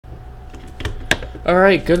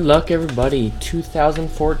Alright, good luck everybody.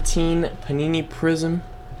 2014 Panini Prizm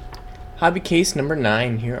Hobby Case number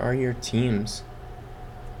 9. Here are your teams.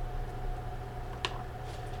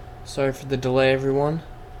 Sorry for the delay, everyone.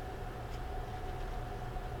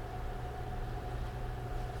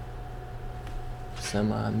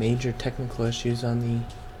 Some major technical issues on the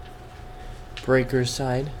Breakers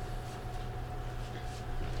side.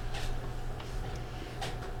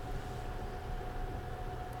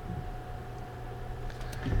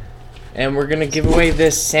 And we're going to give away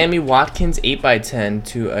this Sammy Watkins 8x10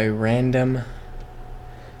 to a random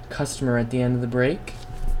customer at the end of the break.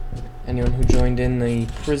 Anyone who joined in the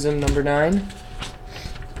Prizm number 9.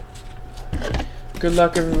 Good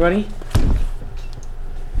luck, everybody.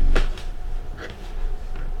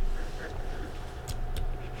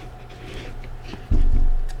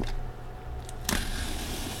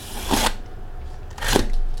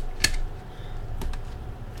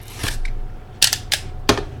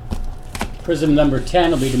 Prizm number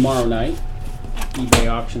 10 will be tomorrow night.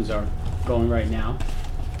 eBay auctions are going right now.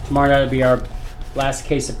 Tomorrow night will be our last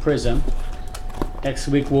case of Prizm. Next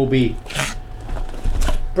week we'll be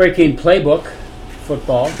breaking playbook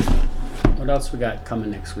football. What else we got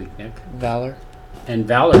coming next week, Nick? Valor. And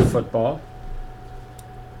Valor football.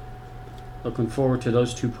 Looking forward to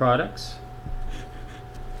those two products.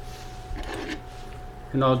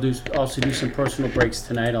 And I'll also do some personal breaks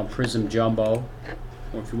tonight on Prizm Jumbo.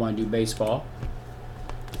 Or if you want to do baseball,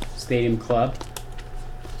 Stadium Club,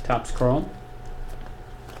 Topps Chrome.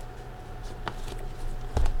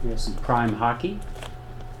 We have some Prime Hockey.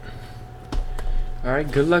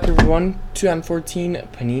 Alright, good luck everyone. 2014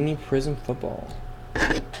 Panini Prizm Football.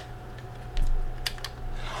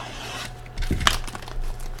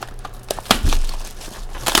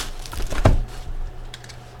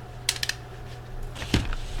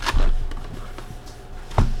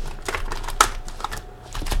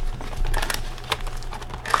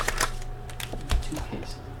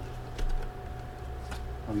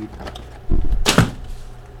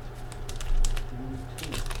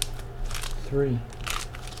 Three.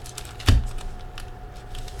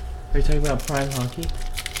 Are you talking about Prime Hockey?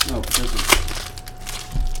 No, Prizm.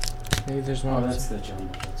 Maybe there's one. Oh, that's the jumbo.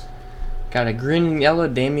 Got a green and yellow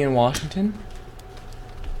Damian Washington.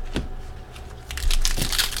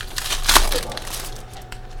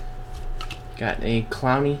 Got a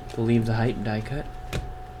Clowney, Believe the Hype die cut.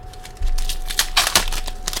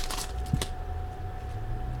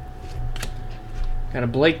 Got a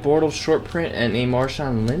Blake Bortles short print and a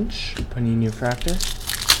Marshawn Lynch Panini Refractor.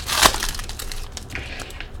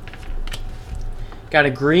 Got a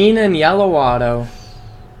green and yellow auto.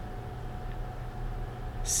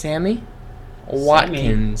 Sammy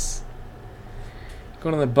Watkins.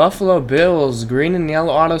 Going to the Buffalo Bills. Green and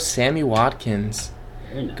yellow auto Sammy Watkins.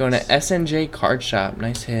 Very nice. Going to SNJ Card Shop.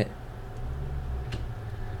 Nice hit.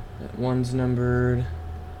 That one's numbered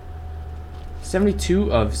 72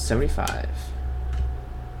 of 75.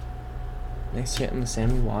 Nice hit on the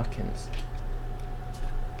Sammy Watkins.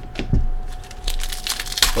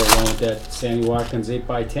 Go along with that Sammy Watkins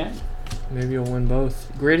 8x10. Maybe you'll win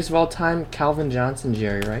both. Greatest of all time, Calvin Johnson,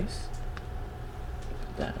 Jerry Rice.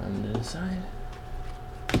 Put that on the side.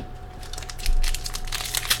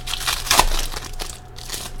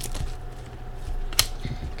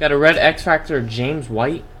 Got a red X Factor, James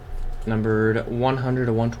White, numbered 100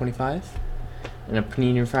 to 125. And a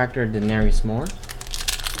Panini Refractor, Denarius Moore.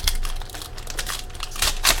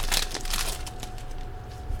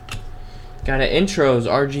 Got an Intros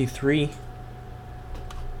RG3.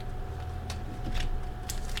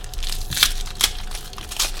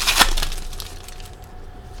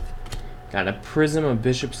 Got a Prizm of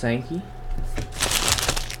Bishop Sankey.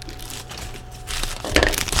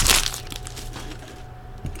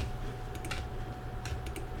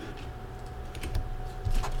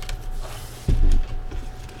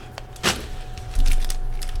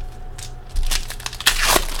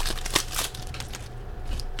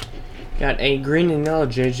 Got a green and yellow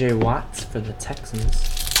J.J. Watts for the Texans.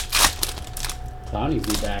 Clowney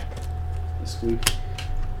will be back this week.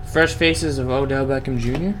 Fresh faces of Odell Beckham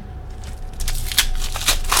Jr.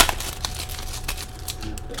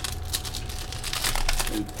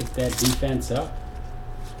 And pick that defense up.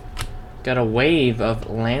 Got a wave of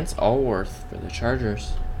Lance Allworth for the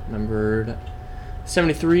Chargers, numbered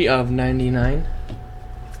 73 of 99.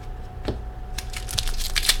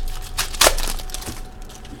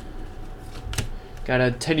 Got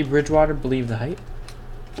a Teddy Bridgewater, Believe the Hype.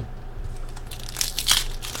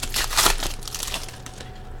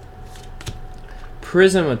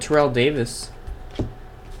 Prizm of Terrell Davis.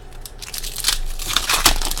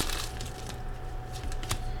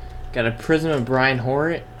 Got a Prizm of Brian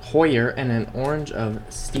Hoyer and an orange of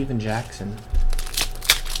Steven Jackson.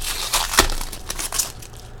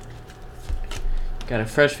 Got a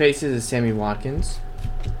Fresh Faces of Sammy Watkins.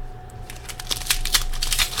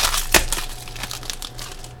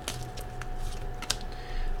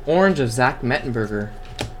 Orange of Zach Mettenberger,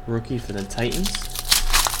 rookie for the Titans.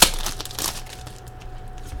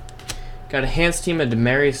 Got a Hands team of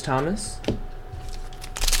Demaryius Thomas.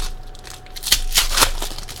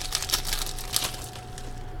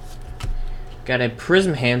 Got a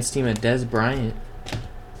Prizm Hands team of Des Bryant.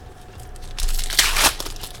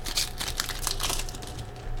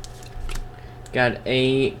 Got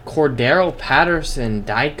a Cordero Patterson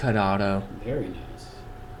die cut auto. Very nice.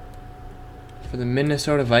 For the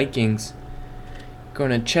Minnesota Vikings.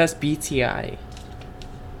 Going to Chess BTI.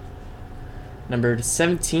 Numbered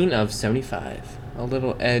 17 of 75. A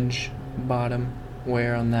little edge bottom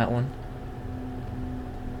wear on that one.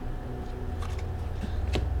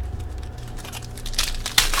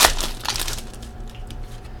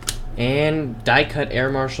 And die cut Air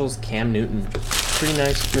Marshals Cam Newton. Pretty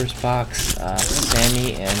nice first box.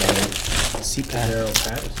 Sammy and a CPAT.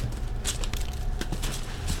 Patterson.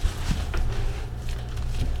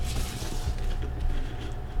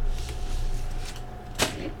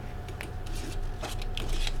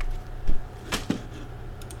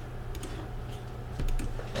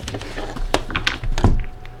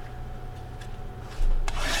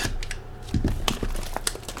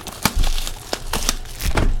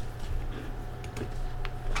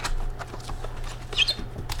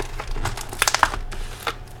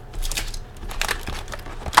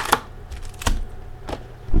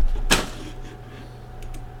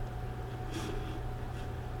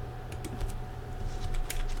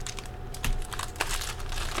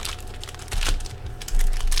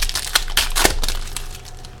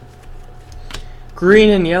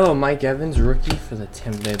 Green and yellow Mike Evans, rookie for the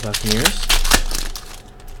Tampa Bay Buccaneers.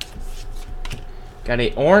 Got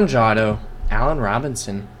a orange auto, Allen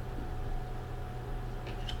Robinson.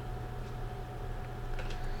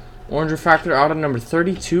 Orange refractor auto number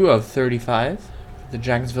 32 of 35. The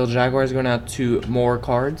Jacksonville Jaguars going out to more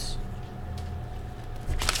cards.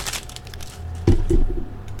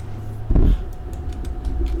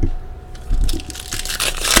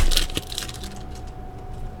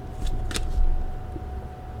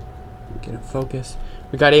 Get it focus.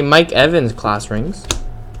 We got a Mike Evans class rings.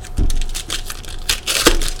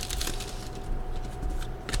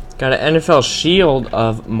 Got an NFL Shield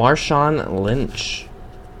of Marshawn Lynch,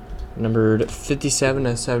 numbered 57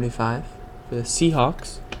 of 75 for the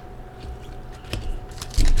Seahawks.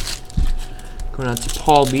 Going out to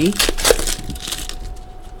Paul B.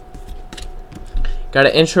 Got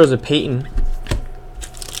an intros of Peyton.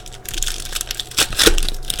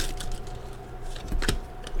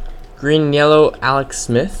 Green and yellow Alex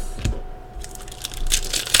Smith.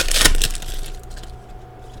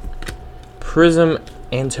 Prizm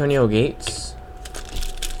Antonio Gates.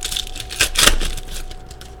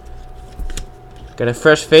 Got a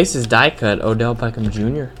fresh faces die cut Odell Beckham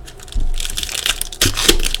Jr.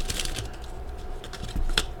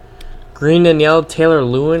 Green and yellow Taylor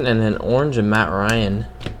Lewin and an orange of Matt Ryan.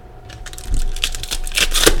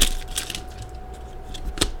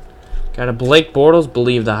 Got a Blake Bortles,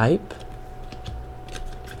 Believe the Hype.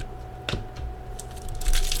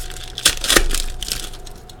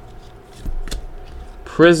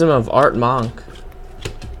 Prizm of Art Monk.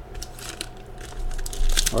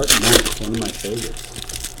 Art Monk, one of my favorites.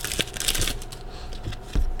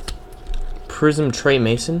 Prizm Trey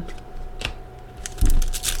Mason.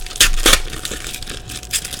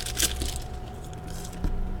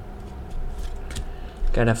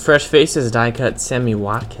 Got a fresh faces die cut Sammy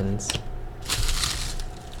Watkins.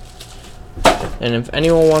 And if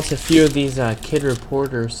anyone wants a few of these kid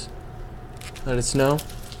reporters, let us know.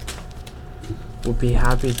 We'll be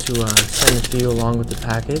happy to send a few along with the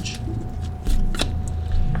package.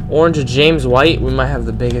 Orange of James White. We might have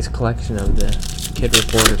the biggest collection of the kid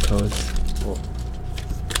reporter codes. Cool.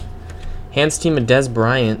 Hands team of Des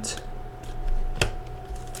Bryant.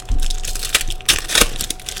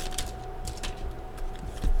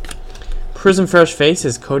 Prizm Fresh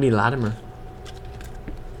Faces Cody Latimer.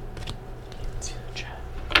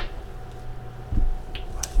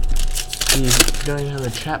 You don't even have a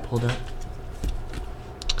chat pulled up.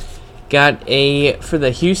 Got a, for the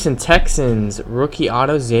Houston Texans, rookie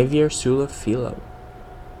auto, Xavier Su'a-Filo.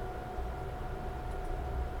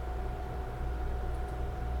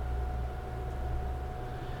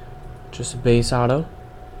 Just a base auto.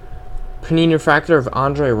 Panini refractor of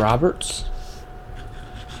Andre Roberts.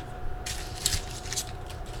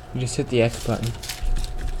 You just hit the X button.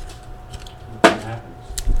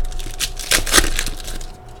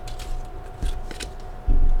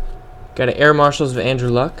 Got an Air Marshals of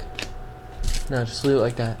Andrew Luck. No, just leave it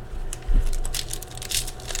like that.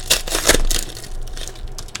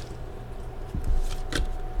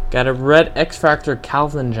 Got a red X Factor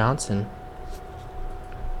Calvin Johnson.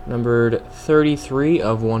 Numbered 33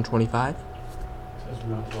 of 125. Says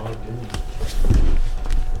we're not logged in.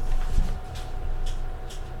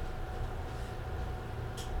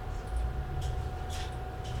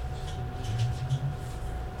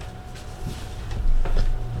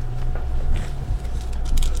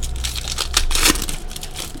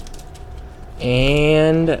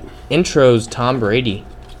 And intros Tom Brady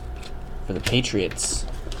for the Patriots.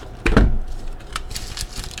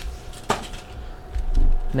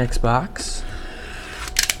 Next box.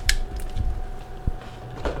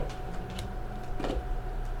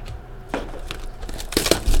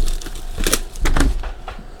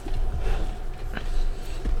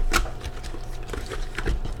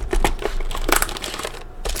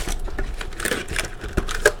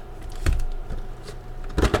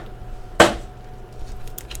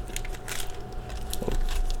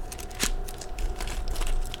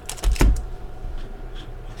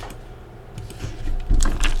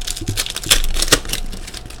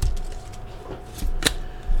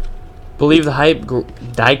 Believe the Hype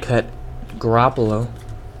die cut Garoppolo.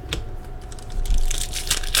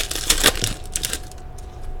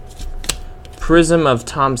 Prizm of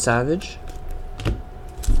Tom Savage.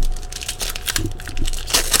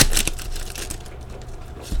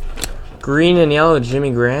 Green and yellow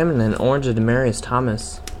Jimmy Graham, and then orange of Demaryius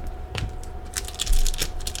Thomas.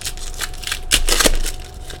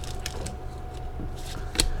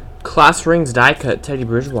 Class Rings die cut Teddy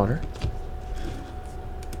Bridgewater.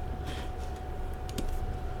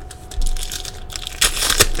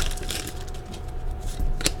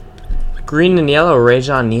 Green and yellow,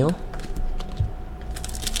 Rajon Neal.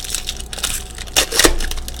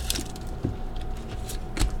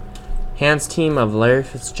 Hands team of Larry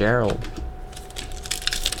Fitzgerald.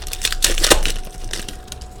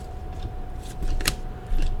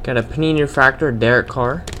 Got a Panini refractor, Derek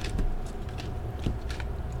Carr.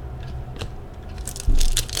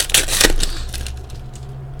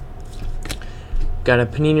 Got a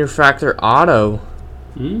Panini refractor auto.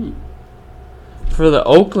 For the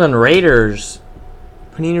Oakland Raiders,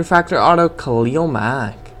 Panini refractor auto Khalil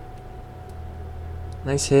Mack.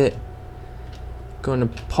 Nice hit. Going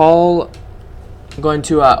to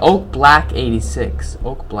Oak Black 86.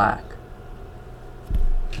 Oak Black.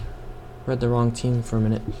 Read the wrong team for a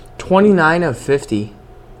minute. 29 of 50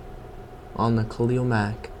 on the Khalil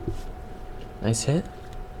Mack. Nice hit.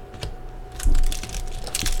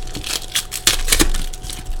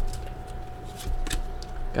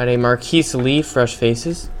 Got a Marquise Lee, Fresh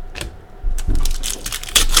Faces.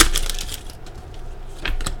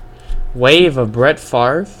 Wave of Brett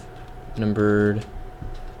Favre, numbered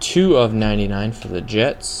 2 of 99 for the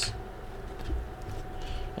Jets.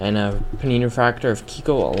 And a Panini refractor of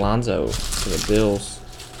Kiko Alonso for the Bills.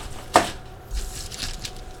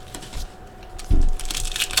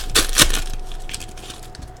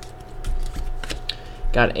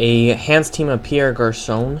 Got a hands team of Pierre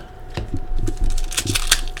Garçon.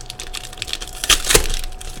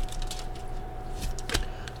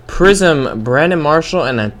 Prizm, Brandon Marshall,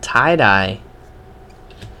 and a tie-dye.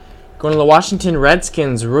 Going to the Washington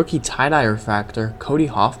Redskins, rookie tie-dye refractor, Cody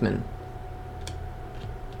Hoffman.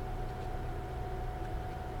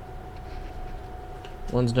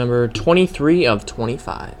 One's number 23 of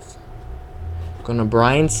 25. Going to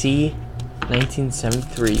Brian C.,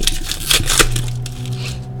 1973.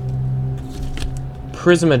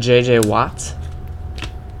 Prizm of J.J. Watt.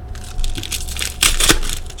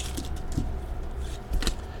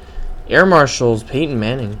 Air Marshals, Peyton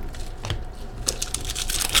Manning.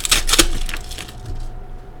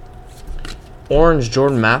 Orange,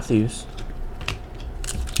 Jordan Matthews.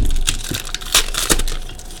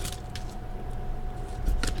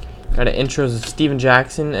 Got an intros of Steven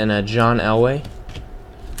Jackson and a John Elway.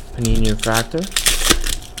 Panini refractor.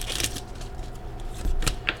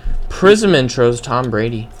 Prizm intros, Tom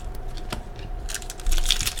Brady.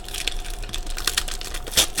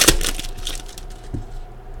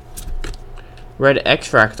 Red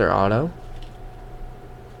X-Factor auto.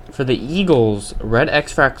 For the Eagles, red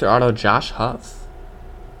X-Factor auto, Josh Huff.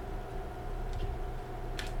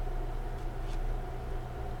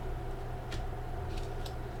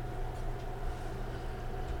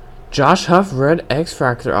 Josh Huff, red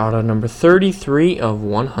X-Factor auto, number 33 of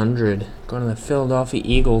 100. Going to the Philadelphia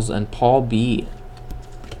Eagles and Paul B.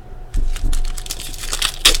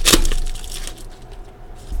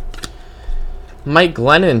 Mike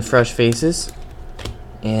Glennon, Fresh Faces.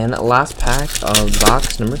 And last pack of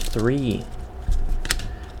box number 3. We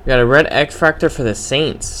got a red X Factor for the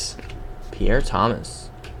Saints. Pierre Thomas.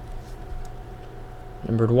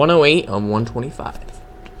 Numbered 108 of 125.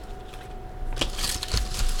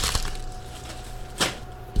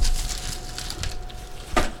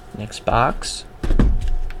 Next box.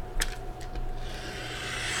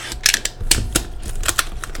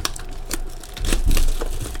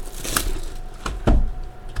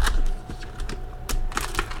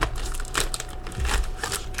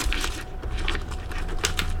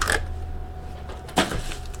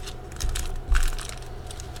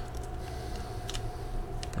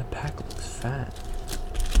 That pack looks fat.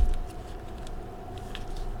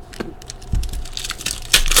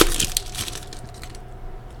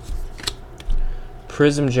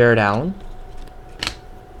 Prizm Jared Allen.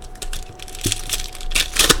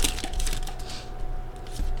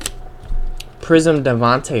 Prizm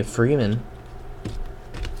Devontae Freeman.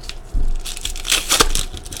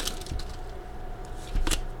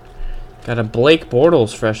 Got a Blake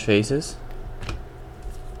Bortles Fresh Faces.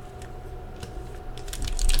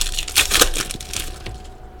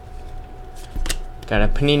 Got a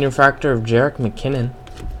Panini Refractor of Jerick McKinnon.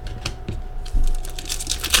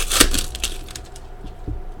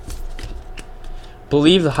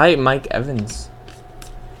 Believe the Hype Mike Evans.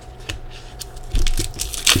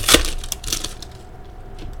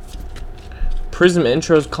 Prizm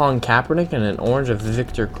Intros Colin Kaepernick and an orange of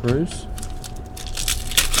Victor Cruz.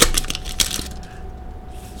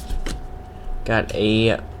 Got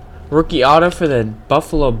a rookie auto for the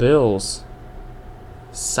Buffalo Bills.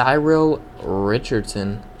 Cyril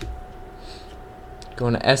Richardson.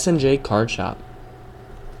 Going to S&J Card Shop.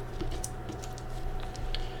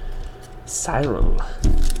 Cyril.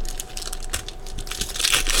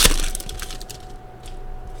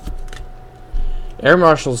 Air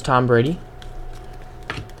Marshals Tom Brady.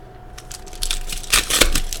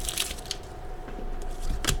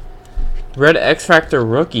 Red X Factor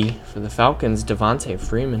rookie for the Falcons, Devontae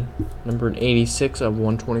Freeman, numbered 86 of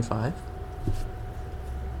 125.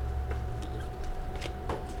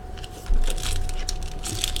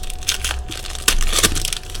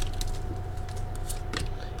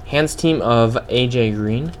 Hands team of AJ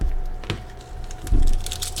Green.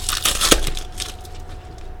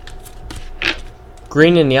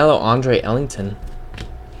 Green and yellow Andre Ellington.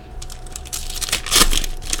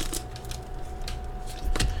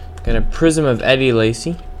 Got a Prizm of Eddie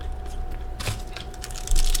Lacy.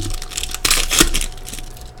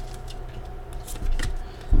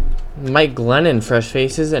 Mike Glennon Fresh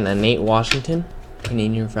Faces and a Nate Washington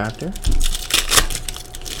Panini Refractor.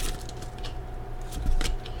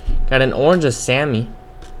 Got an orange of Sammy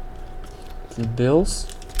for the Bills.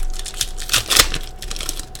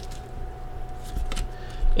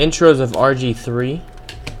 Intros of RG3.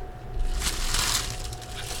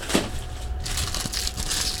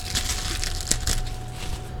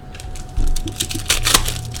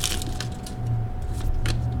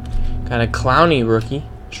 Got a Clowney rookie,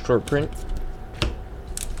 short print.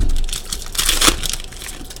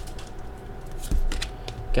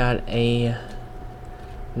 Got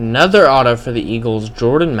another auto for the Eagles,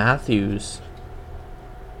 Jordan Matthews.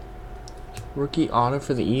 Rookie auto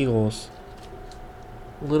for the Eagles.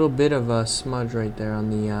 A little bit of a smudge right there on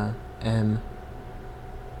the M.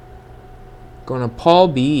 Going to Paul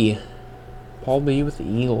B. Paul B with the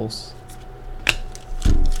Eagles.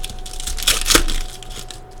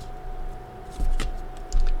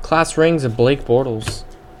 Class rings of Blake Bortles.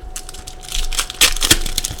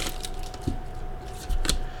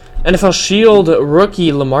 NFL Shield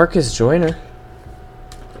rookie LaMarcus Joyner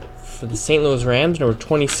for the St. Louis Rams, number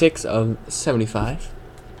 26 of 75.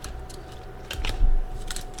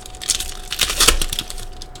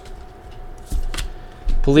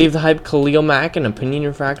 Believe the Hype Khalil Mack and a Panini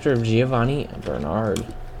Refractor of Giovanni Bernard.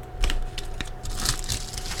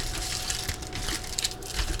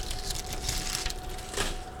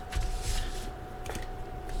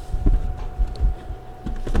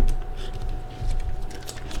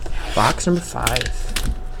 Box number 5.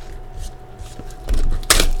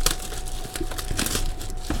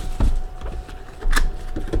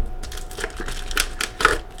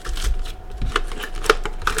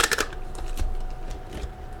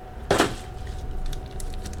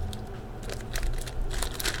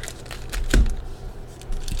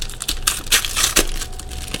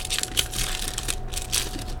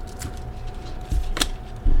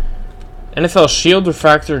 NFL Shield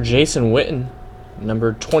Refractor Jason Witten,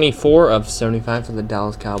 number 24 of 75 for the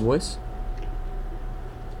Dallas Cowboys.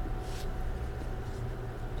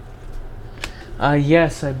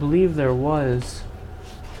 Yes, I believe there was.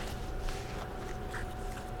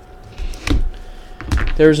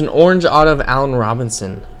 There's an orange auto of Allen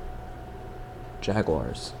Robinson,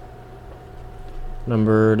 Jaguars.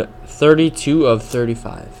 Numbered 32 of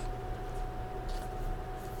 35.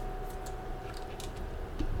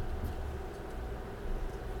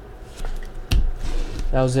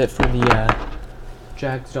 That was it for the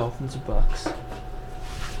Jags, Dolphins, and Bucks.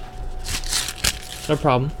 No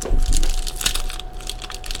problem.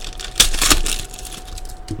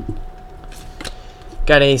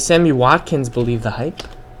 Got a Sammy Watkins, Believe the Hype.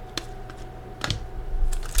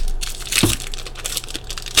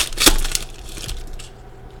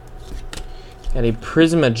 Got a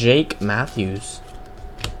Prizm of Jake Matthews.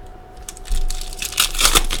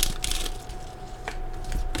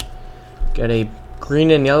 Got a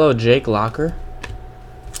green and yellow Jake Locker.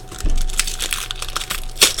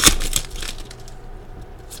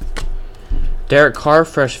 Derek Carr,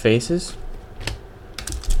 Fresh Faces.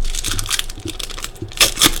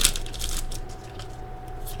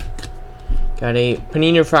 Got a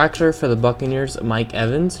Panini Refractor for the Buccaneers, Mike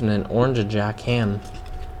Evans, and an orange of Jack Ham.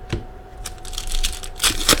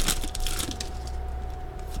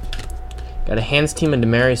 Got a Hands Team of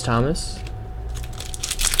Demaryius Thomas.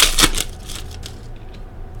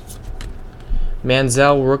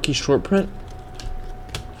 Manziel Rookie Short Print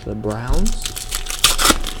for the Browns.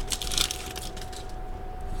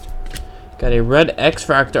 Got a red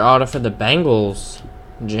X-Factor auto for the Bengals,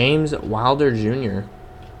 James Wilder Jr.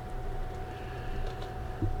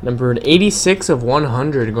 Numbered 86 of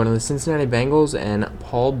 100, going to the Cincinnati Bengals and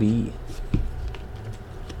Paul B.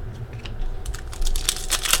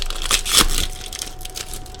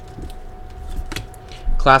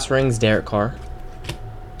 Class rings, Derek Carr.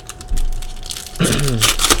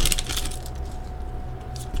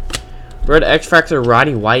 Red X-Factor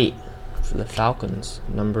Roddy White for the Falcons,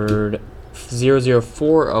 numbered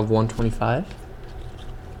 004 of 125.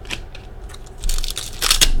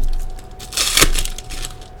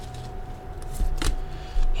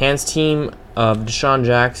 Hands Team of Deshaun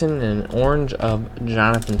Jackson and an orange of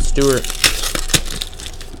Jonathan Stewart.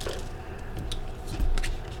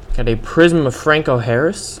 Got a Prizm of Franco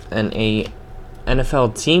Harris and a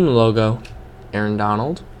NFL team logo, Aaron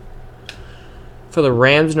Donald. For the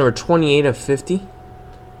Rams, number 28 of 50.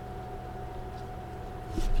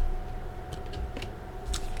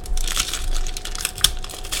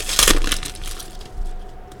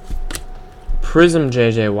 Prizm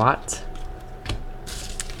J.J. Watt.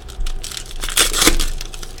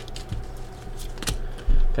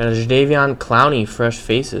 Got a Jadeveon Clowney, Fresh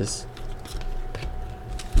Faces.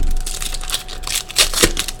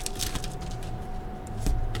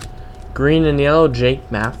 Green and yellow,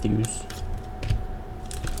 Jake Matthews.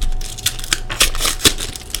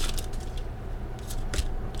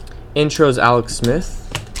 Intros, Alex Smith.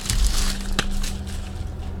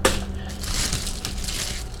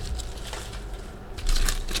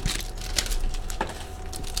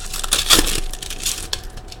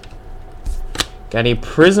 Got a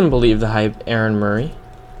Prizm, Believe the Hype, Aaron Murray.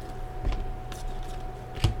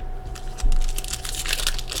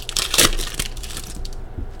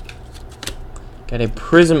 Got a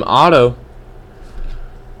Prizm auto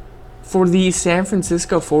for the San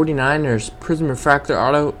Francisco 49ers. Prizm Refractor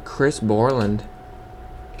auto, Chris Borland.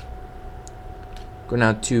 Going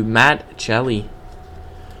out to Matt Chelly.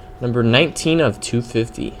 Number 19 of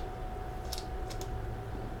 250.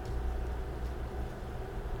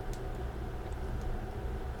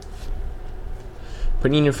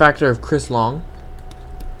 Panini Refractor of Chris Long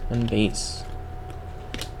and base.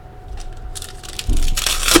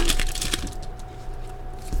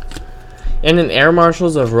 And an Air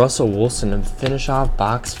Marshals of Russell Wilson and finish off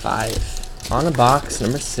box 5. On a box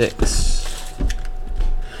number 6.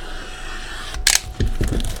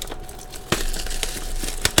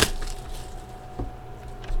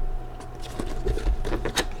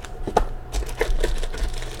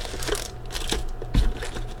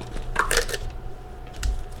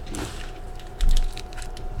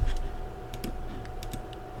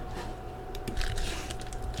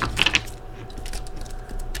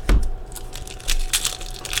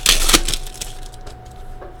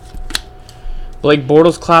 Blake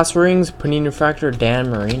Bortles class rings, Panini Refractor, Dan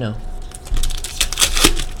Marino.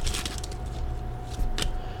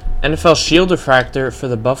 NFL Shield Refractor for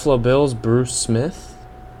the Buffalo Bills, Bruce Smith.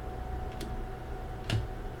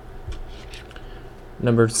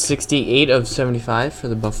 Number 68 of 75 for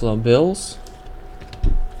the Buffalo Bills.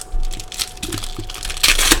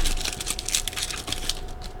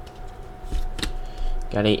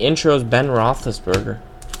 Got a intros, Ben Roethlisberger.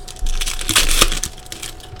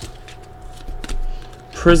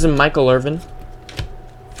 Prizm, Michael Irvin.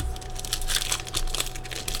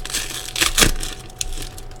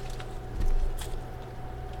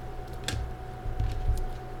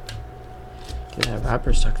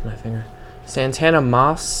 wrapper stuck to my finger. Santana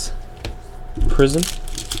Moss Prizm.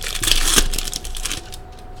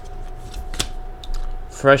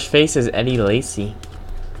 Fresh Faces Eddie Lacy.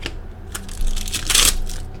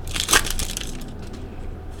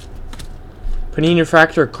 Panini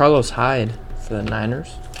Refractor Carlos Hyde for the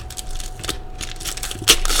Niners.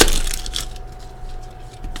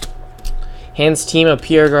 Hands Team of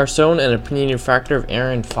Pierre Garçon and a Panini Refractor of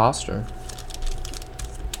Aaron Foster.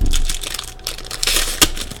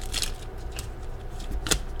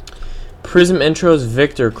 Prizm Intros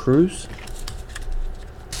Victor Cruz.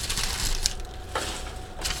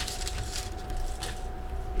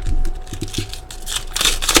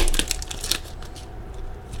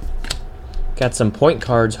 Got some point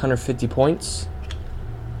cards, 150 points.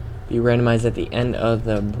 Be randomized at the end of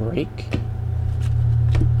the break.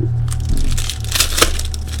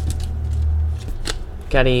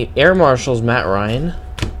 Got a Air Marshals Matt Ryan.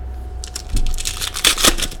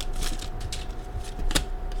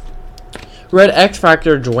 Red X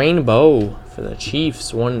Factor Dwayne Bowe for the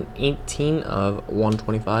Chiefs, 118 of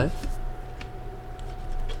 125.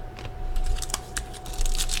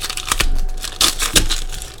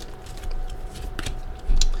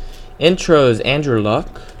 Intros Andrew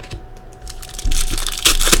Luck.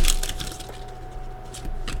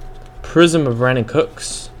 Prizm of Brandon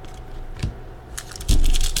Cooks.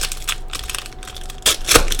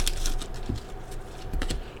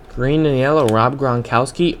 Green and yellow Rob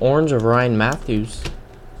Gronkowski. Orange of Ryan Matthews.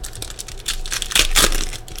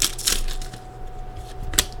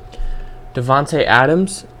 Devontae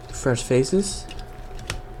Adams, Fresh Faces.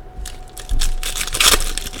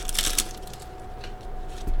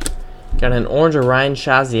 Got an orange of Ryan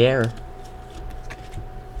Shazier.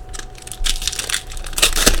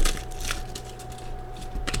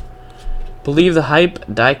 Believe the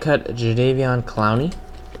Hype, die cut Jadeveon Clowney.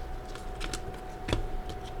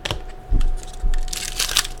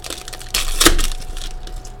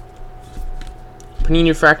 Panini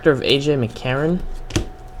Refractor of AJ McCarron.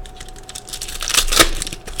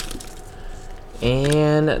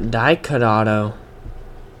 And die cut auto.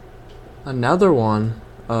 Another one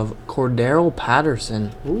of Cordero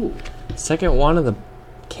Patterson. Ooh. Second one of the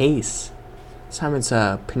case. This time it's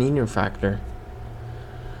a Panini Refractor.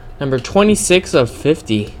 Number 26 of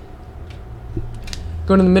 50.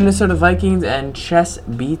 Going to the Minnesota Vikings and Chess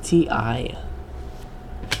BTI.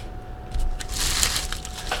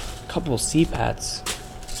 Couple CPATs.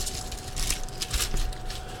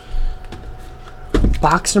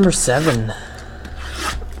 Box number 7.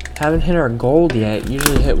 Haven't hit our gold yet.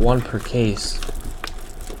 Usually hit one per case.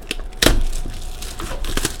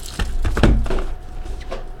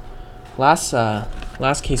 Last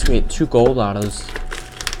case we hit 2 gold autos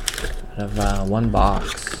out of one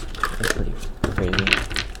box. That's pretty crazy.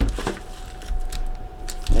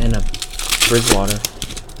 And a Bridgewater.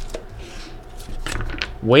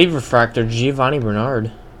 Wave Refractor Giovanni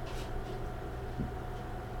Bernard.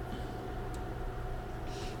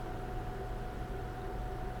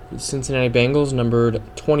 The Cincinnati Bengals numbered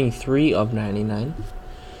 23 of 99.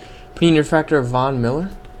 Panini Refractor of Von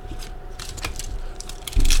Miller.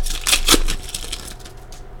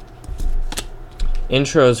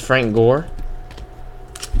 Intros Frank Gore.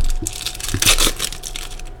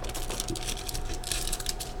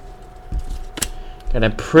 Got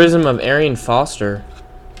a Prizm of Arian Foster.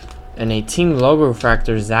 And a team logo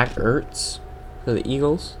refractor, Zach Ertz for the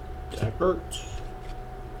Eagles. Zach Ertz.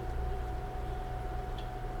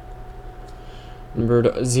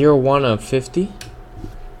 Numbered 01 of 50.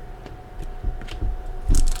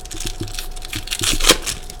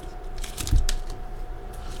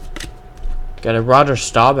 Got a Roger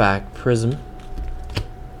Staubach Prizm.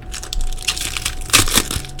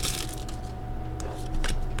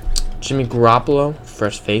 Jimmy Garoppolo,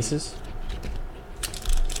 Fresh Faces.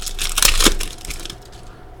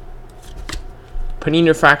 Panini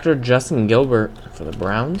Refractor Justin Gilbert for the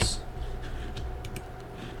Browns.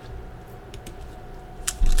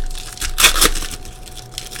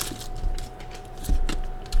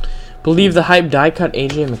 Believe the Hype die cut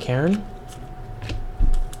AJ McCarron.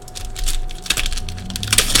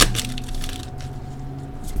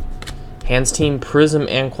 Hands Team Prizm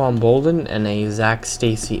Anquan Bolden and a Zach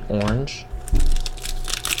Stacy orange.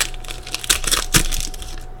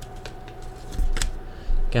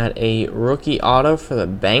 Got a rookie auto for the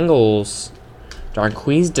Bengals.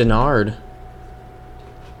 Darqueze Dennard.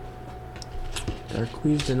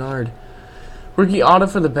 Rookie auto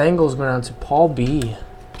for the Bengals going out to Paul B.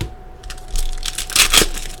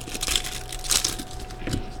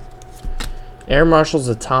 Air Marshals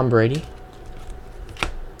of Tom Brady.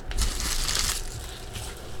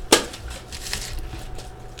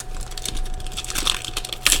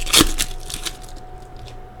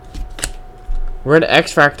 Red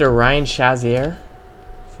X Factor Ryan Shazier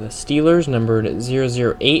for the Steelers, numbered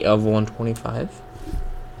 008 of 125.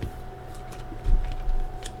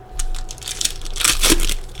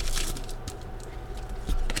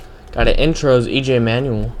 Got it. Intros, EJ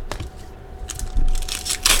Manuel.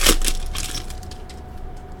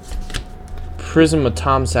 Prizm with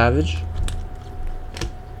Tom Savage.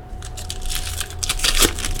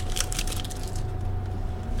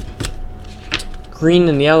 Green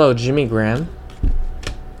and yellow, Jimmy Graham.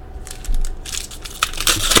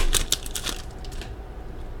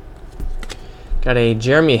 Got a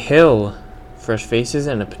Jeremy Hill, fresh faces,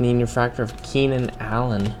 and a Panini refractor of Keenan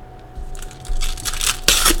Allen.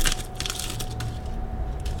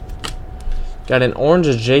 Got an orange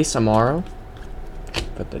of Jay Samaro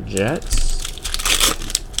for the Jets.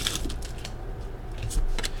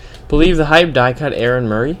 Believe the Hype die cut Aaron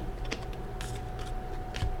Murray.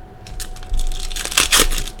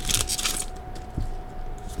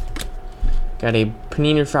 Got a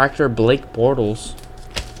Panini refractor Blake Bortles.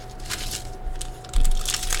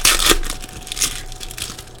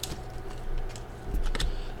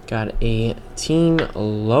 Got a team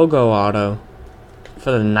logo auto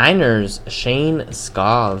for the Niners, Shane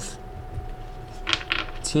Scov.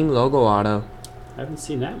 Team logo auto. I haven't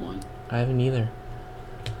seen that one. I haven't either.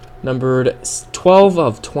 Numbered 12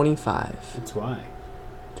 of 25. That's why.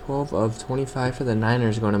 12 of 25 for the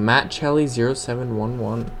Niners, going to Matt Chelly,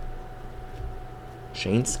 0711.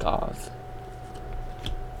 Shane Scov.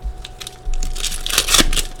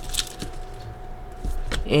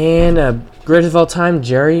 And a greatest of all time,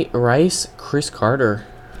 Jerry Rice, Chris Carter.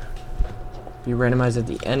 Be randomized at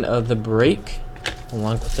the end of the break,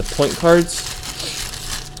 along with the point cards.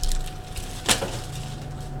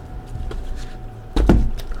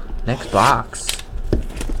 Next box.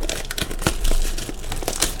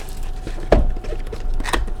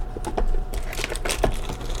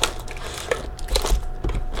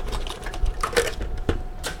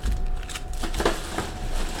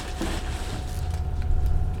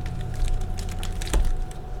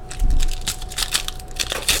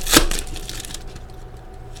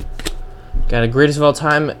 Got a greatest of all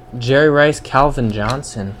time, Jerry Rice, Calvin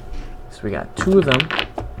Johnson. So we got two of them.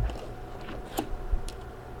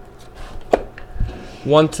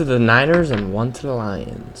 One to the Niners and one to the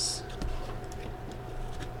Lions.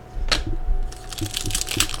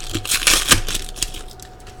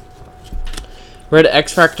 Red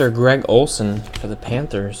X Factor Greg Olsen for the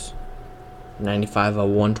Panthers. 95 of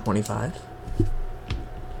 125.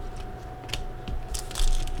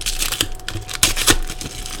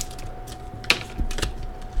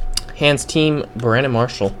 Hands team Brandon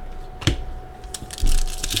Marshall.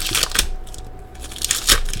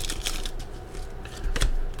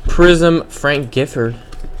 Prizm Frank Gifford.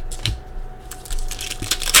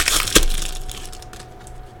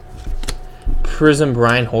 Prizm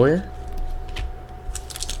Brian Hoyer.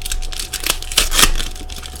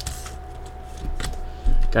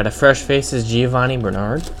 Got a fresh faces Giovanni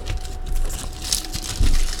Bernard.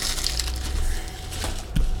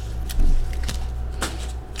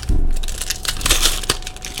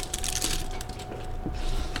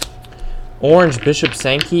 Orange Bishop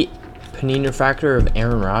Sankey, Panini refractor of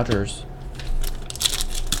Aaron Rodgers.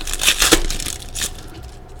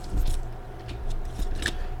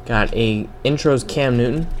 Got a intros Cam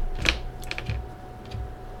Newton.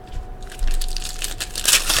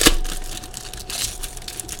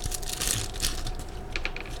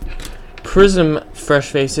 Prizm fresh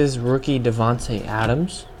faces rookie Devontae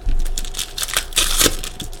Adams.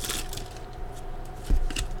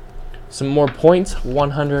 Some more points,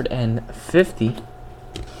 150. Be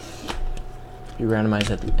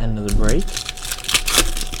randomized at the end of the break.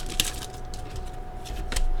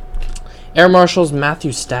 Air Marshals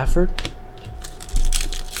Matthew Stafford.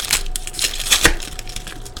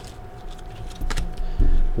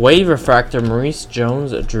 Wave refractor Maurice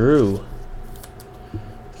Jones-Drew.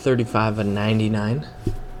 35 of 99.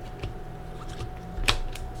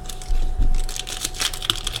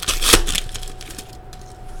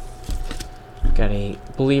 Got a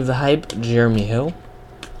Believe the Hype, Jeremy Hill.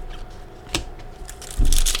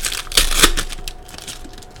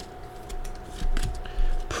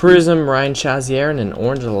 Prizm, Ryan Shazier, and an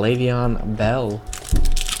orange Le'Veon Bell.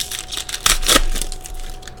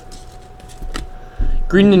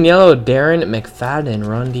 Green and yellow, Darren McFadden,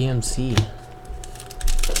 Run DMC.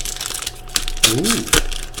 Ooh.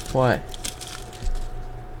 What?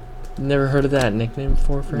 Never heard of that nickname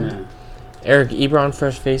before for him? Yeah. Eric Ebron,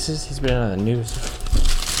 Fresh Faces. He's been on the news.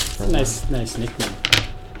 Nice nickname.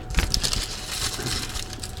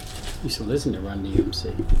 Used to listen to Run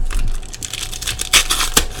DMC.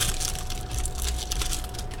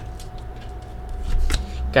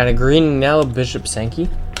 Got a green and yellow Bishop Sankey.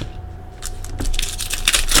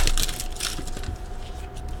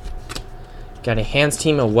 Got a hands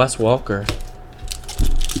team of Wes Welker.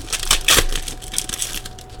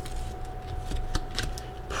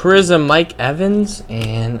 Prizm Mike Evans,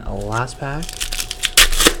 and a last pack.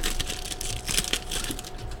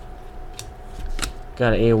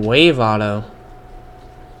 Got a wave auto.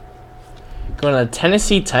 Going to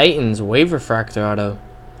Tennessee Titans, wave refractor auto.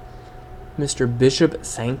 Mr. Bishop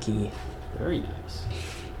Sankey. Very nice.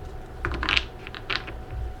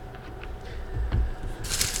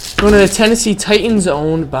 Going to the Tennessee Titans,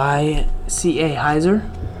 owned by C.A. Heiser,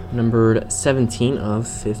 numbered 17 of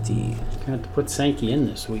 50. Gonna have to put Sankey in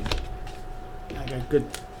this week. I got a good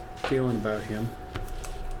feeling about him.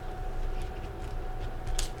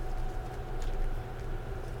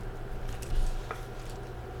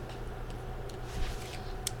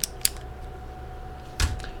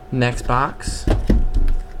 Next box.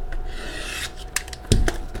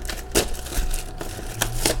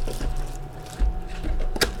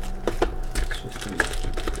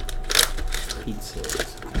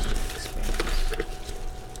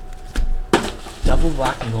 Double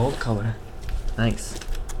black and gold color. Nice.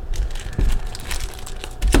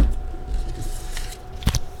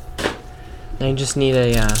 Now you just need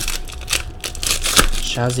a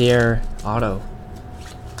Shazier auto.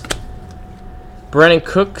 Brennan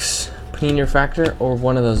Cooks, Panini Refractor, or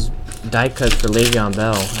one of those die cuts for Le'Veon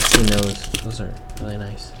Bell. I've seen those. Those are really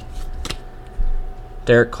nice.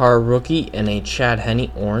 Derek Carr rookie and a Chad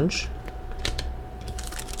Henne orange.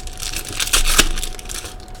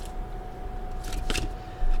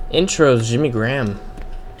 Intros, Jimmy Graham.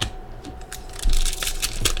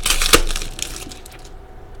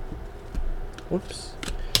 Whoops.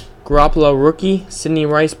 Garoppolo rookie, Sidney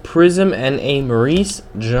Rice Prizm, and a Maurice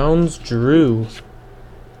Jones-Drew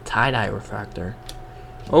tie-dye refractor.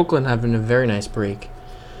 Oakland having a very nice break.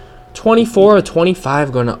 24 of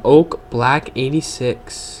 25 going to Oak Black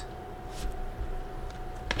 86.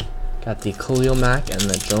 Got the Khalil Mack and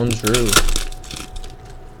the Jones-Drew.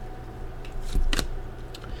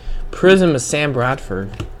 Prizm of Sam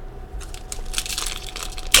Bradford.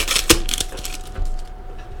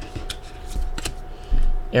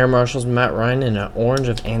 Air Marshals Matt Ryan and an orange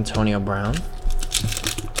of Antonio Brown.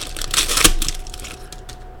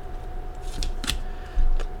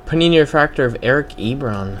 Panini Refractor of Eric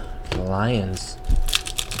Ebron, the Lions.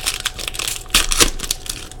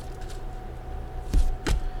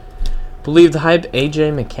 Believe the Hype,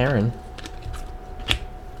 AJ McCarron.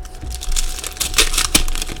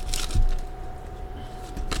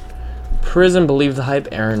 Prizm, Believe the Hype,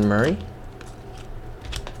 Aaron Murray.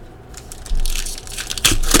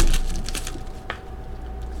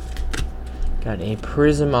 Got a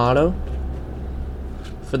Prizm auto.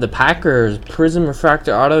 For the Packers, Prizm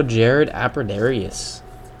Refractor auto, Jared Aperdarius.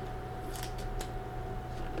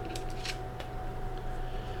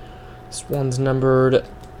 This one's numbered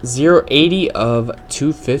 080 of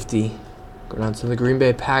 250. Going on to the Green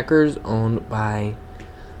Bay Packers, owned by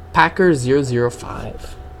Packers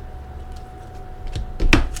 005.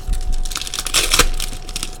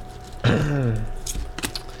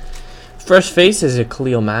 Fresh face is a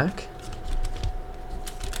Khalil Mack.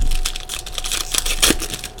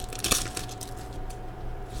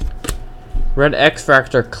 Red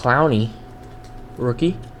X-Factor Clowney,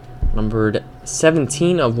 rookie, numbered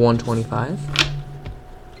 17 of 125.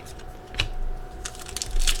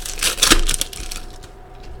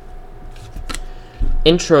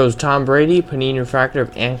 Intros, Tom Brady, Panini Refractor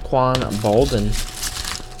of Anquan Bolden.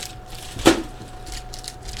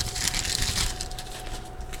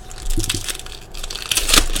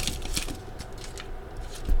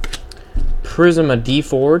 Prizm, a D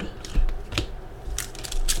Ford.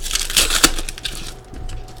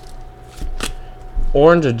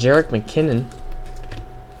 Orange of Jerick McKinnon.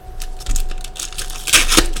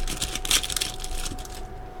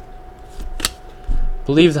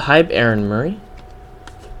 Believe the Hype, Aaron Murray.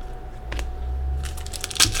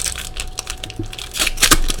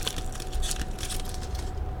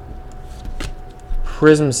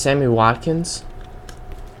 Prizm, Sammy Watkins.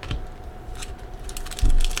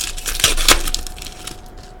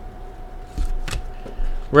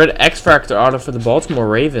 Red X-Factor auto for the Baltimore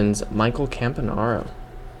Ravens, Michael Campanaro.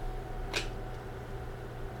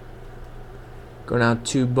 Going out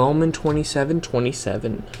to Bowman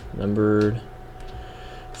 2727, numbered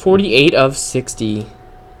 48 of 60.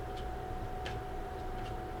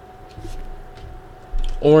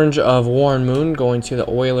 Orange of Warren Moon going to the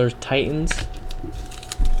Oilers Titans.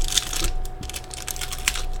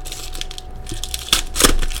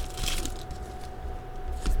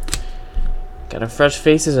 Got a fresh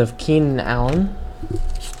faces of Keenan Allen.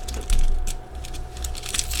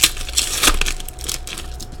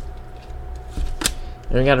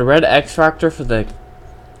 And we got a red X Factor for the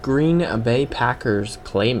Green Bay Packers,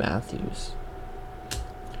 Clay Matthews.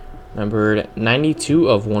 Numbered 92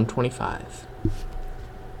 of 125.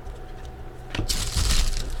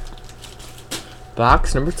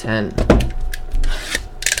 Box number 10.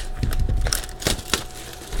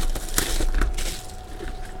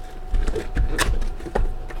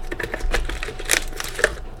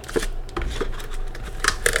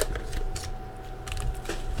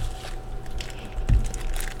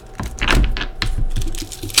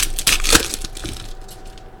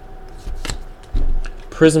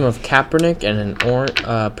 Prizm of Kaepernick and an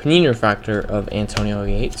Panini refractor of Antonio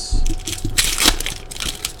Gates.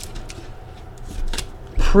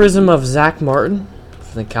 Prizm of Zach Martin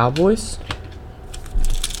for the Cowboys.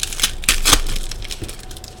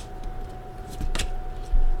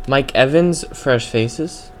 Mike Evans, fresh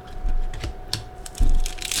faces.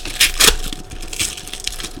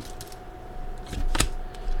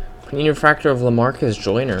 Panini refractor of LaMarcus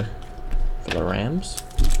Joyner for the Rams.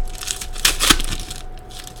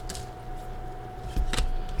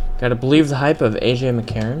 Gotta believe the hype of AJ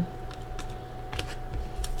McCarron.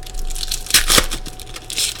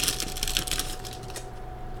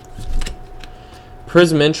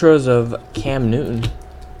 Prizm intros of Cam Newton.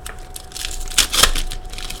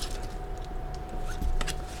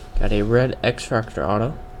 Got a red X-Factor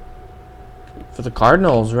auto. For the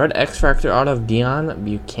Cardinals, red X-Factor auto of Deion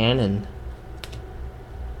Buchanan.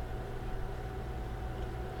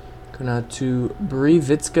 Going out to Bree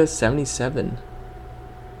Vitska 77.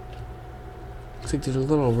 Looks like there's a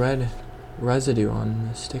little red residue on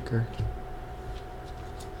the sticker.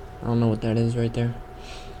 I don't know what that is right there.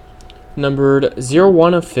 Numbered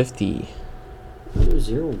 01 of 50. Another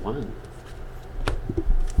 01.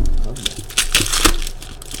 Lovely.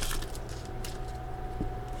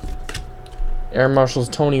 Air Marshals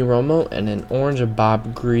Tony Romo and an orange of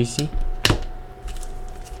Bob Greasy.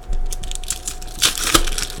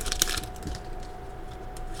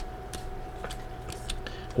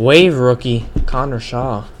 Wave rookie Connor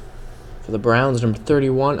Shaw for the Browns, number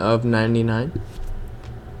 31 of 99.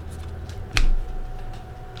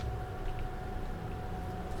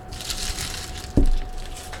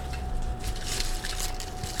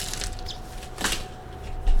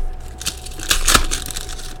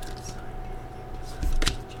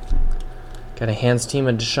 Got a hands team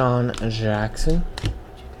of Deshaun Jackson.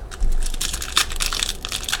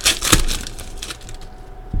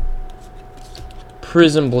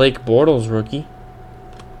 Prizm Blake Bortles rookie.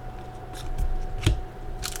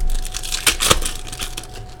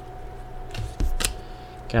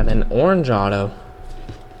 Got an orange auto.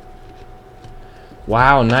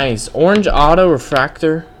 Wow, nice. Orange auto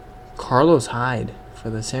refractor Carlos Hyde for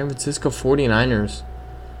the San Francisco 49ers.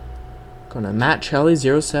 Going to Matt Shelley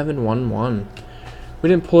 0711. We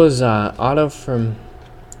didn't pull his auto from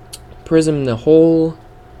Prizm the whole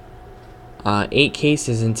 8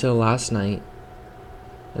 cases until last night.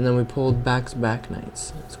 And then we pulled back-to-back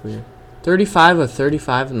nights. That's weird. 35 of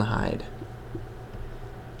 35 in the Hyde.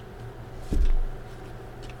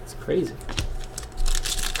 It's crazy.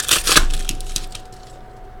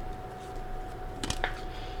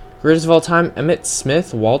 Greatest of all time, Emmitt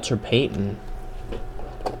Smith, Walter Payton.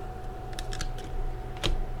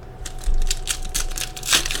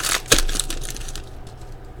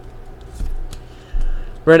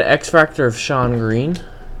 Red X-Factor of Sean Green.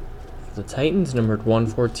 The Titans, numbered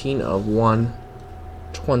 114 of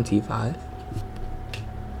 125.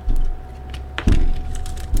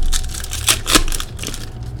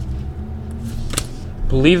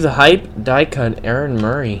 Believe the hype, die cut, Aaron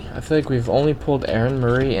Murray. I feel like we've only pulled Aaron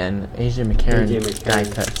Murray and AJ McCarron die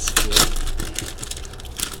cuts. Yeah.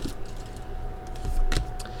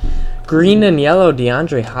 Green and yellow,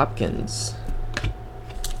 DeAndre Hopkins.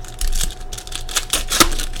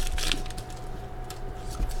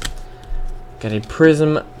 Got a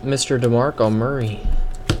Prizm, Mr. DeMarco Murray.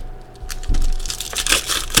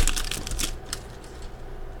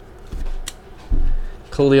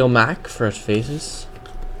 Khalil Mack, fresh faces.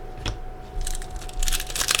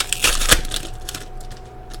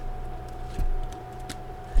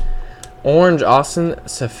 Orange Austin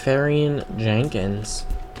Safarian Jenkins.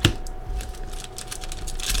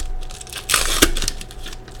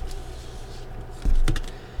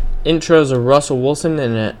 Intros of Russell Wilson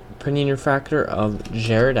and a Panini refractor of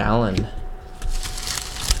Jared Allen.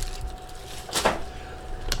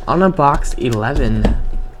 On a box 11.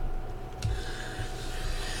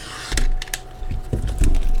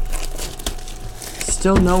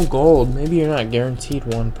 still no gold. Maybe you're not guaranteed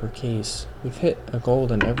one per case. We've hit a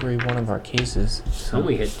gold in every one of our cases. Some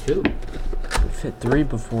we hit 2. We've hit 3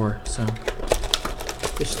 before, so.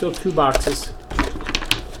 There's still 2 boxes.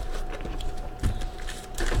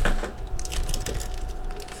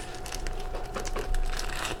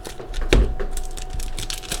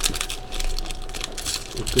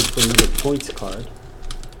 Good for another points card.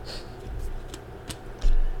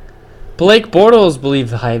 Blake Bortles believe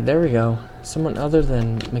the hype. There we go. Someone other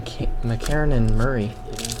than McCarron and Murray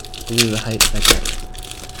believe the hype.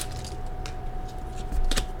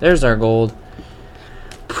 There's our gold.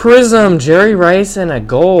 Prizm, Jerry Rice, and a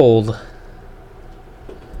gold.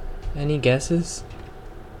 Any guesses?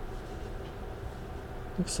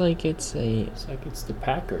 Looks like it's a. Looks like it's the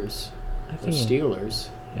Packers. I Or think. Steelers.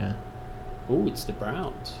 Yeah. Ooh, it's the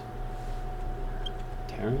Browns.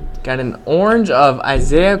 Tarrant. Got an orange of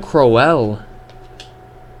Isaiah Crowell.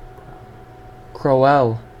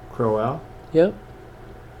 Crowell. Crowell. Yep.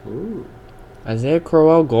 Ooh. Isaiah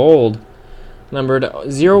Crowell gold. Numbered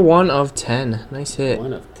 01 of 10. Nice hit.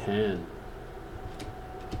 1 of 10.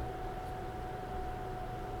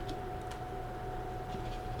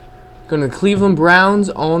 Going to the Cleveland Browns,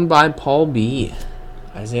 owned by Paul B.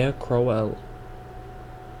 Isaiah Crowell.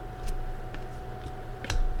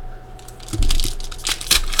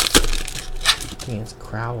 I think it's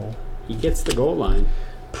Crowell. He gets the goal line.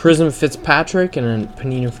 Prizm Fitzpatrick and a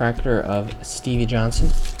Panini refractor of Stevie Johnson.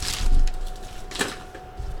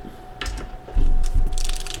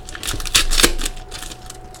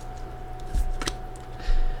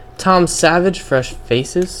 Tom Savage, fresh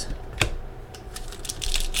faces.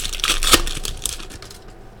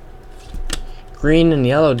 Green and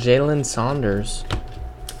yellow, Jalen Saunders.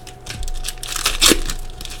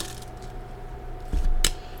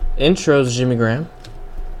 Intros, Jimmy Graham.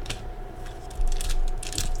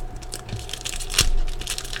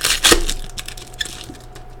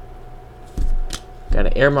 Got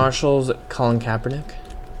an Air Marshals, Colin Kaepernick.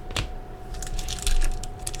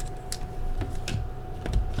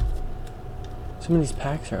 Some of these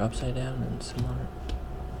packs are upside down and some aren't.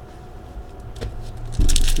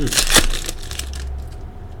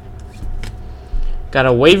 Got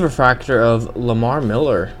a waiver factor of Lamar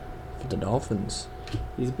Miller for the Dolphins.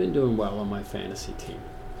 He's been doing well on my fantasy team.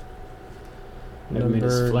 Never made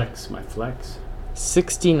his flex, my flex.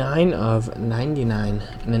 69 of 99.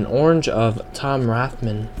 And an orange of Tom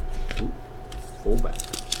Rathman. Ooh, fullback.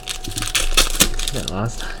 Yeah,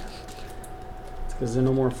 last time. It's because there are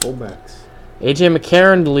no more fullbacks. AJ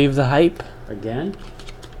McCarron, believe the hype. Again?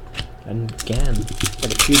 And again.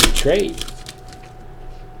 But a few to trade.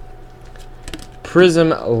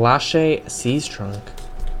 Prizm Lachey Seas Trunk.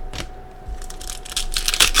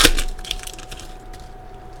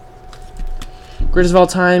 Greatest of all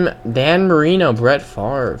time, Dan Marino, Brett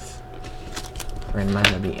Favre. Ran mine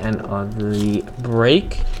at the end of the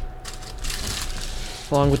break.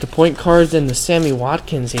 Along with the point cards and the Sammy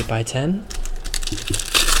Watkins 8x10.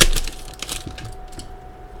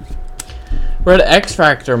 Red X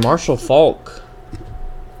Factor, Marshall Falk.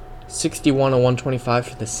 61 of 125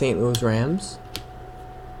 for the St. Louis Rams.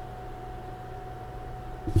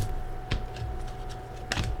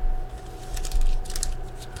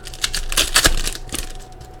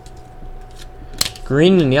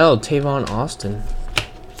 Green and yellow, Tavon Austin.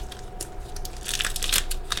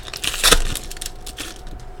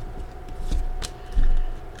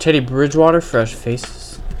 Teddy Bridgewater, fresh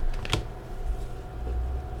faces.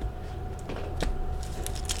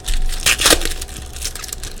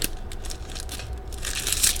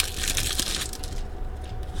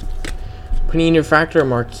 Panini refractor,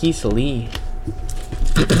 Marquise Lee.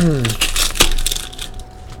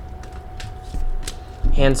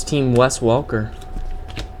 Hands team, Wes Welker.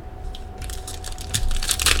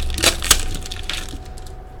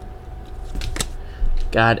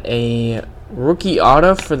 Got a rookie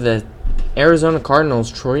auto for the Arizona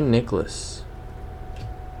Cardinals, Troy Nicholas.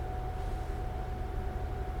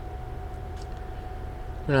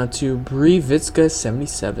 Now to Bree Vitska,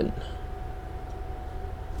 77.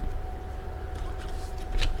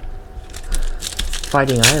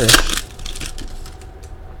 Fighting Irish.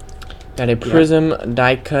 Got a Prizm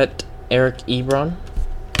die cut Eric Ebron.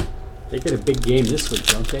 They get a big game this week,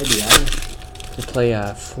 don't they? The Irish. They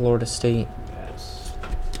play Florida State. Yes.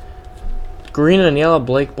 Green and yellow,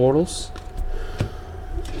 Blake Bortles. I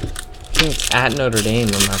think it's at Notre Dame.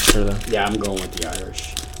 I'm not sure though. Yeah, I'm going with the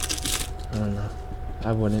Irish. I don't know.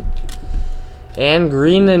 I wouldn't. And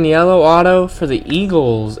green and yellow auto for the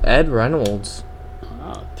Eagles, Ed Reynolds.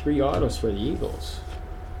 Wow, 3 autos for the Eagles.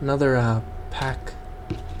 Another Pac-12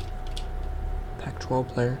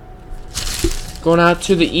 player. Going out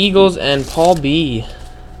to the Eagles and Paul B.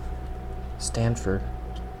 Stanford.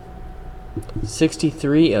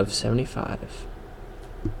 63 of 75.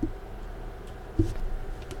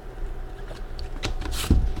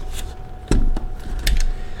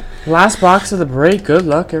 Last box of the break. Good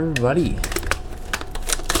luck, everybody.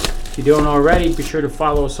 If you don't already, be sure to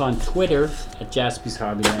follow us on Twitter at Jaspy's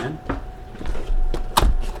Hobbyland.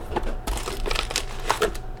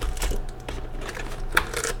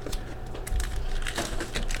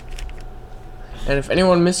 And if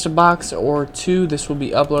anyone missed a box or two, this will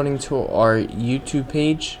be uploading to our YouTube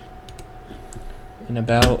page in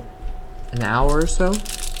about an hour or so,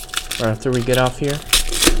 right after we get off here.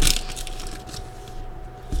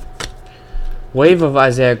 Wave of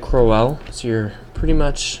Isaiah Crowell. So you're pretty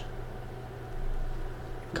much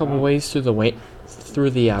a couple ways through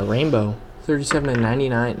the rainbow. 37 and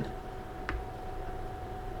 99.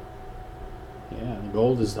 Yeah, the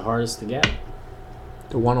gold is the hardest to get.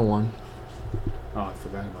 The 101. Oh, I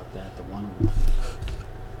forgot about that. The 101.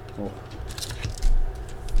 Oh.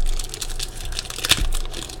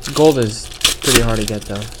 Gold is pretty hard to get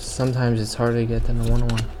though. Sometimes it's harder to get than the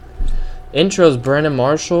 101. Intros: Brandon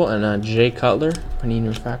Marshall and Jay Cutler. Panini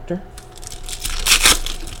Refractor.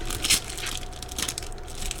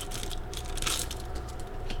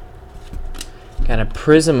 Got a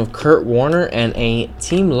Prizm of Kurt Warner and a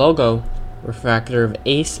team logo refractor of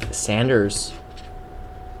Ace Sanders.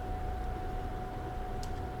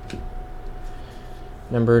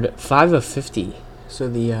 Numbered 5 of 50. So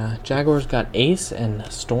the Jaguars got Ace and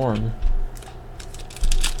Storm.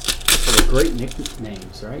 So great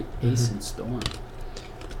nicknames, right? Ace and Storm.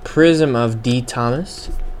 Prizm of D. Thomas.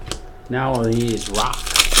 Now all he is Rock.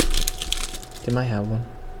 They might have one.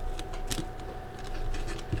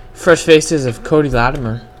 Fresh Faces of Cody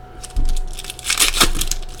Latimer.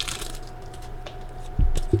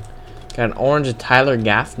 Got an orange of Tyler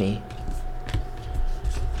Gaffney.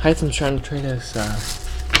 Hytham's trying to trade us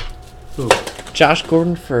Who? Josh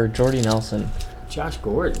Gordon for Jordy Nelson. Josh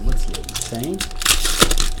Gordon? What's he, insane?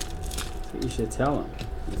 That's what you should tell him.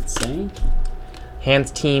 Insane?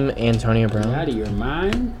 Hans Team Antonio Brown. Out of your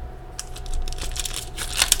mind?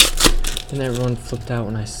 And everyone flipped out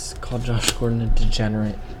when I called Josh Gordon a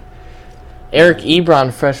degenerate. Eric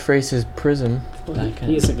Ebron, Fresh Faces Prizm. Well,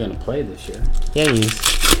 he isn't going to play this year. Yeah, he is.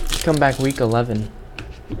 He's come back week 11.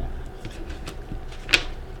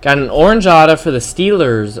 Got an orange auto for the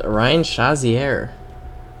Steelers, Ryan Shazier.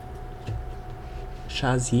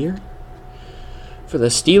 Shazier? For the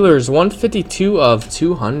Steelers, 152 of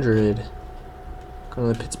 200.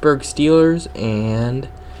 Going to the Pittsburgh Steelers and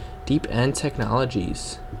Deep End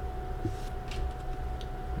Technologies.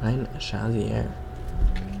 Ryan Shazier.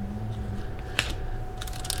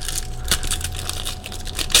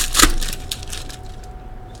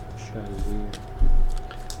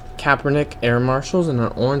 Kaepernick Air Marshals and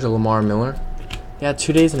an orange of Lamar Miller. Yeah,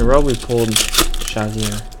 2 days in a row we pulled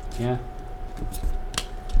Shazier. Yeah.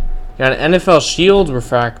 Got an NFL Shield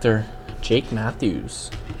refractor, Jake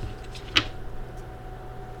Matthews.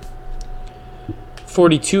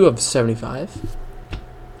 42 of 75.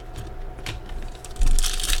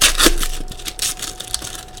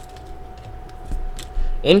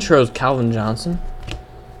 Intros: Calvin Johnson.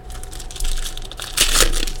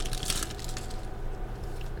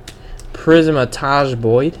 Prizm of Taj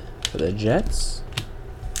Boyd for the Jets.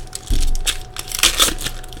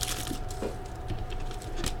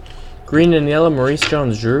 Green and yellow, Maurice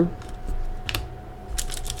Jones-Drew.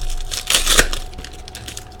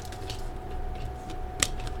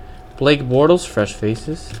 Blake Bortles, Fresh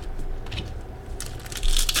Faces.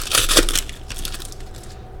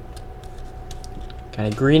 Got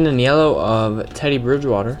a green and yellow of Teddy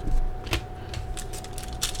Bridgewater.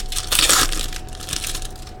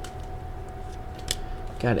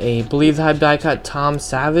 Got a Believe High die cut Tom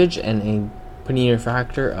Savage and a Panini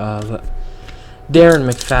Refractor of Darren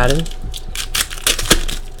McFadden.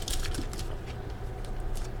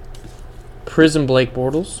 Prizm Blake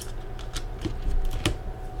Bortles.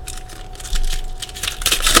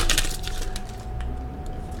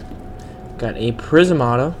 Got a Prizm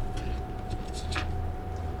auto.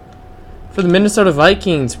 For the Minnesota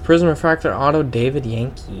Vikings, Prizm Refractor auto David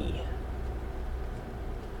Yankee.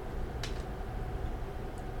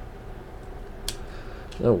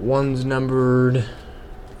 The one's numbered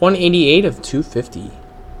 188 of 250.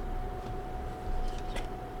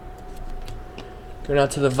 Going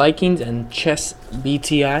out to the Vikings and Chess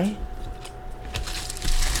BTI.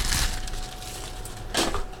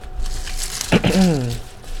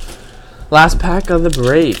 Last pack of the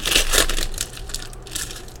break.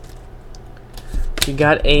 We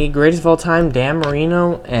got a greatest of all time, Dan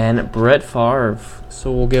Marino and Brett Favre.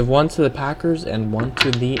 So we'll give one to the Packers and one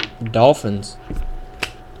to the Dolphins.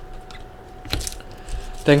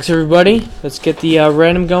 Thanks, everybody. Let's get the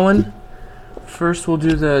random going. First, we'll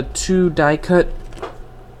do the 2 die cut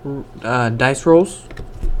dice rolls.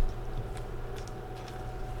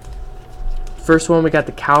 First one, we got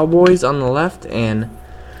the Cowboys on the left and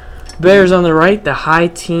Bears on the right. The high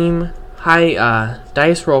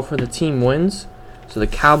dice roll for the team wins. So the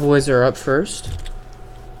Cowboys are up first.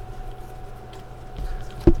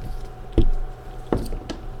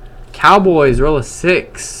 Cowboys roll a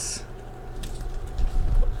 6.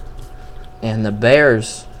 And the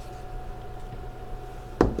Bears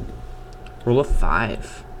roll a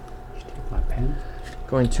 5. Take my pen.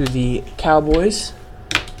 Going to the Cowboys.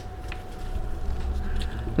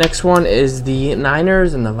 Next one is the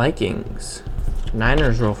Niners and the Vikings.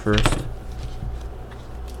 Niners roll first.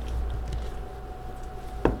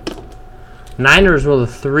 Niners roll a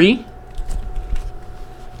 3.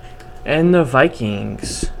 And the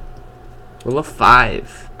Vikings roll a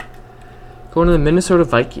 5. Going to the Minnesota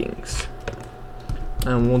Vikings.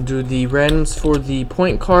 And we'll do the randoms for the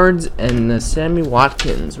point cards and the Sammy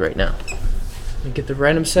Watkins right now. Let me get the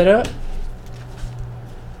random set up.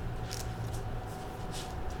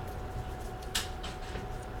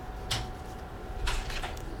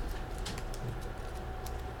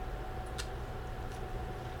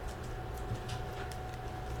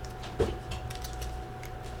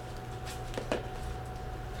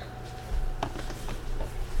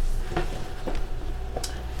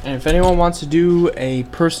 And if anyone wants to do a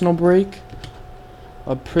personal break,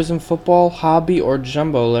 a Prizm football, hobby, or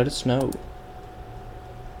jumbo, let us know.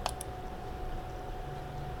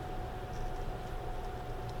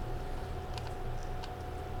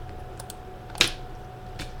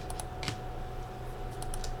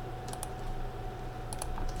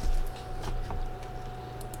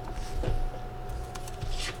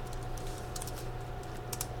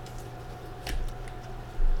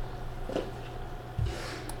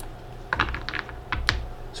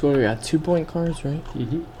 So what do we got? 2 point cards, right?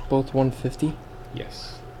 Mm-hmm. Both 150.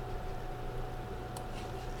 Yes.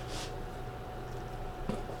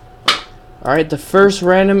 Alright, the first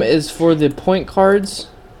random is for the point cards.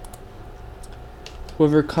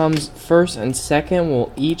 Whoever comes first and second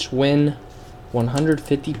will each win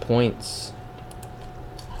 150 points.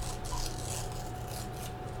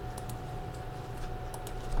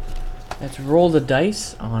 Let's roll the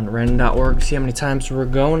dice on random.org. See how many times we're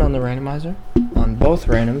going on the randomizer. On both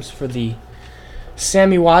randoms for the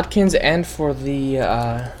Sammy Watkins and for the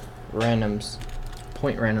randoms,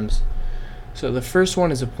 point randoms. So the first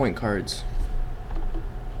one is a point cards.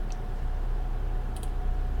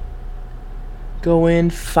 Go in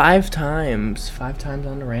 5 times. 5 times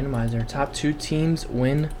on the randomizer. Top 2 teams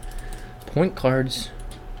win point cards.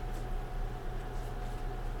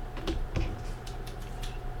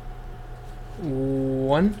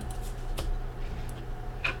 One,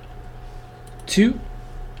 2,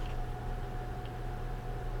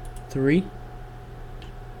 3,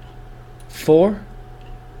 4,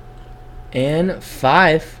 and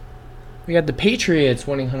 5. We got the Patriots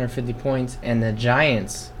winning 150 points and the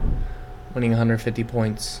Giants winning 150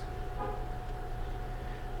 points.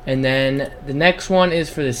 And then the next one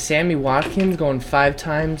is for the Sammy Watkins going 5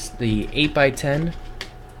 times, the 8x10.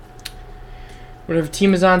 Whatever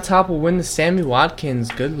team is on top will win the Sammy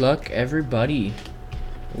Watkins. Good luck, everybody.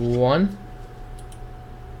 1,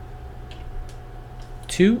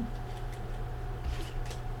 2,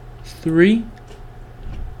 3,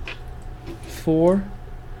 4,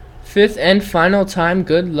 5th and final time.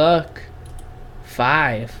 Good luck.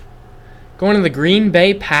 5. Going to the Green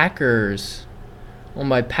Bay Packers. Owned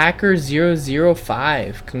by Packers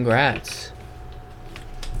 005. Congrats.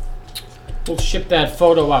 We'll ship that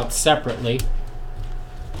photo out separately.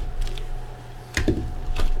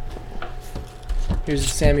 Here's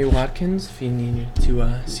Sammy Watkins if you need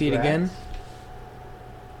to see it again.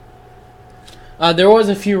 There was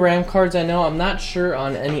a few Ram cards I know. I'm not sure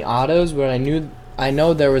on any autos, but I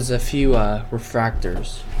know there was a few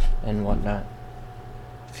refractors and whatnot.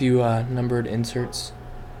 A few numbered inserts.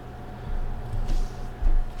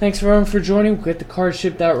 Thanks everyone for joining. We'll get the card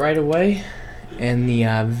shipped out right away, and the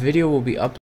video will be up